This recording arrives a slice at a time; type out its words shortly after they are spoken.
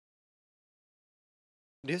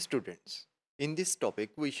Dear students, in this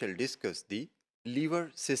topic we shall discuss the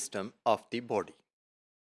liver system of the body.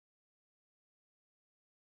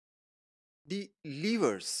 The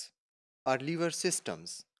livers or liver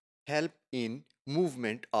systems help in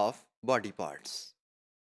movement of body parts.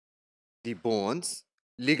 The bones,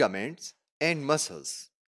 ligaments and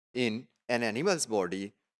muscles in an animal's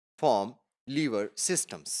body form liver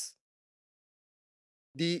systems.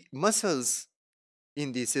 The muscles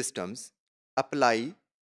in these systems apply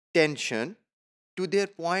tension to their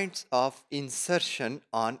points of insertion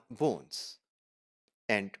on bones,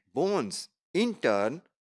 and bones in turn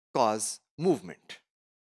cause movement.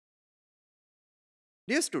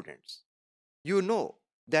 Dear students, you know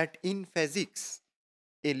that in physics,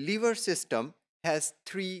 a liver system has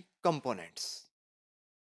three components.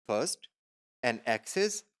 First, an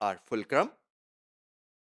axis or fulcrum,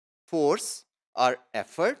 force or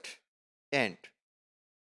effort, and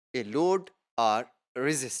a load or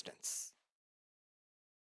resistance.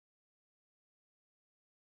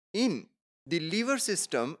 In the liver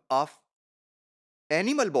system of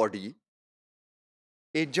animal body,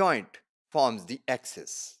 a joint forms the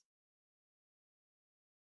axis,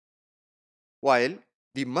 while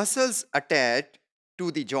the muscles attached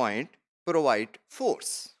to the joint provide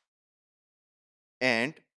force,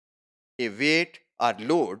 and a weight or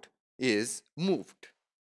load is moved.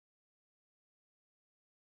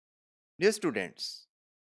 Dear students,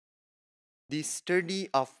 the study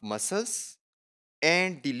of muscles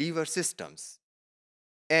and the liver systems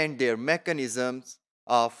and their mechanisms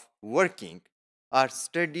of working are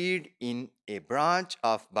studied in a branch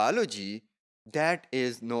of biology that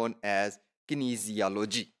is known as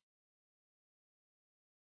kinesiology.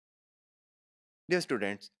 Dear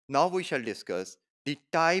students, now we shall discuss the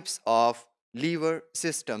types of liver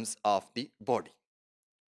systems of the body.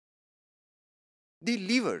 The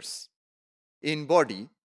livers in body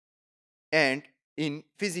and in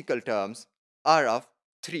physical terms are of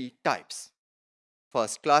three types: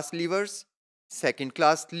 first class livers, second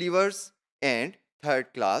class livers, and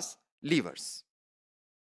third class livers.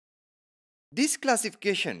 This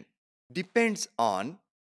classification depends on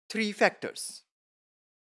three factors.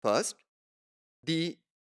 First, the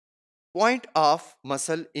point of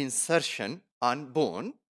muscle insertion on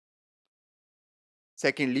bone.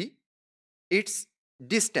 Secondly, its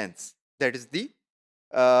distance, that is the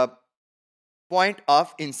uh, point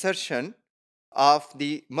of insertion of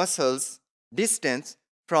the muscles distance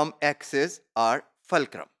from axis or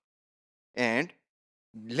fulcrum, and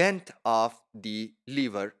length of the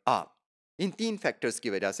lever arm. इन तीन factors की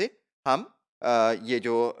वजह से हम ये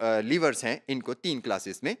जो levers हैं इनको तीन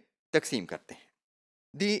क्लासेस में तकसीम करते हैं.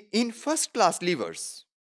 In first class livers,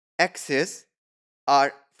 axis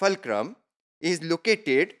or fulcrum is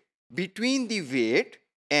located between the weight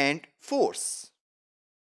and force.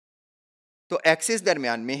 तो एक्सिस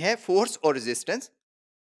दरमियान में है, फोर्स और रेजिस्टेंस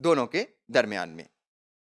दोनों के दरमियान में.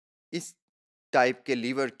 इस टाइप के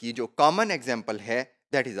लीवर की जो कॉमन एग्जांपल है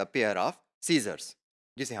that is a pair of seizures,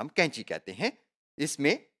 जिसे हम कैंची कहते हैं.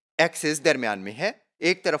 इसमें एक्सिस दरमियान में है,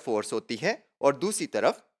 एक तरफ फोर्स होती है और दूसरी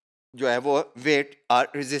तरफ जो है वो वेट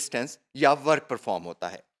और रेजिस्टेंस या वर्क परफॉर्म होता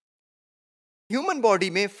है. ह्यूमन बॉडी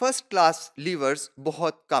में फर्स्ट क्लास लीवर्स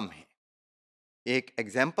बहुत कम हैं. एक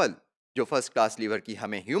एग्जांपल जो फर्स्ट क्लास लीवर की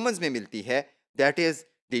हमें ह्यूमंस में मिलती है that is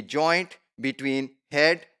the joint between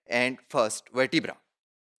head and first vertebra.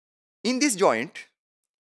 In this joint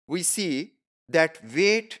we see that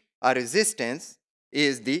weight or resistance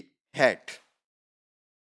is the head,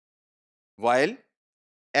 while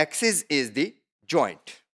axis is the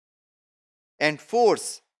joint, and force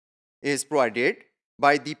is provided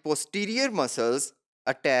by the posterior muscles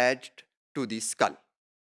attached to the skull.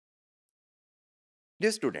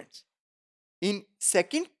 Dear students, in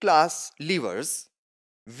second class livers,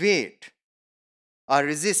 weight or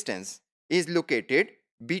resistance is located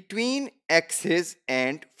between axis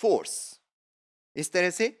and force. इस तरह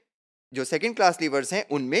से जो second class levers हैं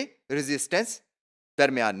उनमें resistance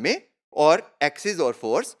दरमियान में और axis और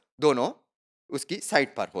फोर्स दोनों उसकी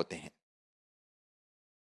साइड पर होते हैं.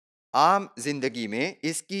 आम जिंदगी में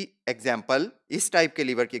इसकी एग्जाम्पल, इस टाइप के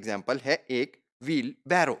लीवर की एग्जाम्पल है एक व्हील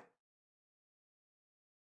बैरो.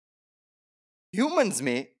 ह्यूमंस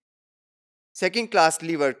में सेकेंड क्लास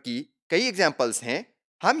लीवर की कई एग्जाम्पल्स हैं.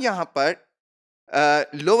 हम यहां पर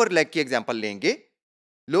लोअर लेग की एग्जांपल लेंगे.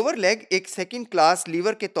 लोअर लेग एक सेकंड क्लास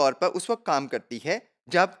लीवर के तौर पर उस वक्त काम करती है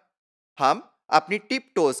जब हम अपनी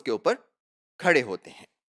टिप टोज के ऊपर खड़े होते हैं.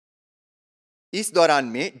 इस दौरान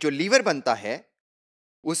में जो लीवर बनता है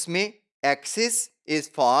उसमें axis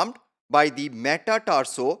is formed by the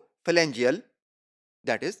मेटाटार्सोफैलेंजियल,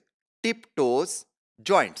 that is tip toes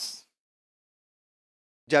joints.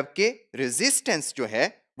 जबकि रेजिस्टेंस जो है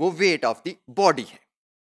वो वेट ऑफ द बॉडी है.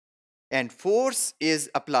 And force is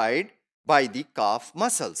applied by the calf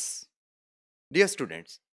muscles. Dear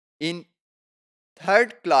students, in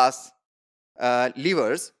third class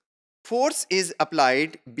levers, force is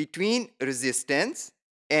applied between resistance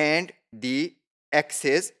and the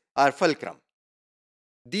axis or fulcrum.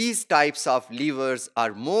 These types of levers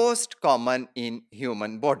are most common in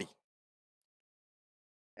human body.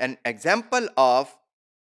 An example of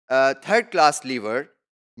a third class lever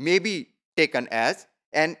may be taken as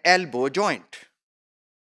an elbow joint.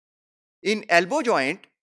 In elbow joint,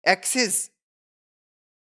 axis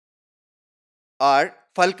or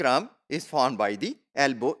fulcrum is formed by the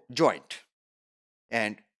elbow joint,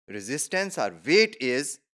 and resistance or weight is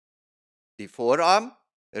the forearm,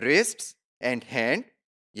 wrists and hand.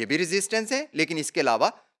 ये भी resistance है, लेकिन इसके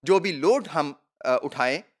अलावा जो भी load हम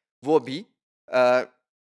उठाएं वो भी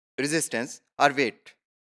resistance और weight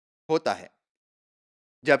होता है.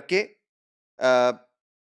 जबकि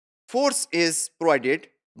force is provided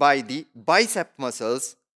by the bicep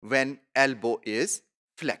muscles when elbow is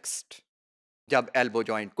flexed. जब एल्बो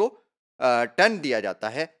जॉइंट को टर्न दिया जाता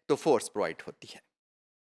है तो फोर्स प्रोवाइड होती है.